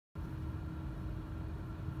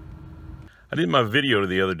I did my video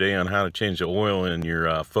the other day on how to change the oil in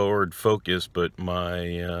your forward focus, but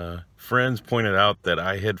my friends pointed out that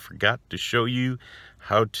I had forgot to show you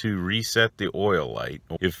how to reset the oil light.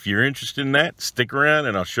 If you're interested in that, stick around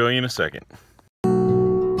and I'll show you in a second.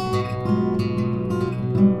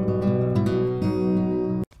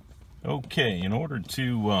 Okay, in order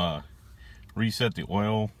to reset the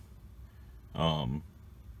oil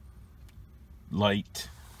light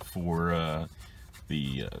for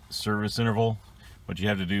the service interval, what you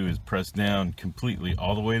have to do is press down completely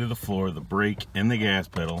all the way to the floor, the brake and the gas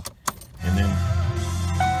pedal,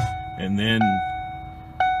 and then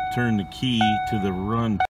turn the key to the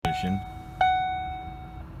run position.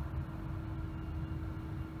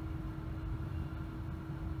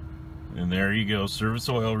 And there you go, service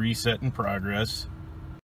oil reset in progress.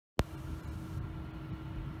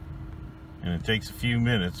 And it takes a few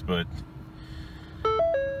minutes, but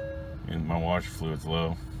and my washer fluid's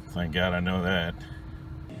low. Thank God I know that.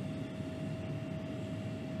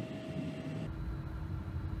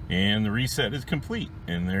 And the reset is complete.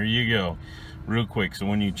 And there you go. Real quick. So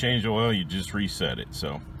when you change the oil, you just reset it.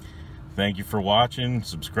 So thank you for watching.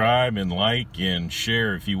 Subscribe and like and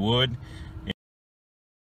share if you would.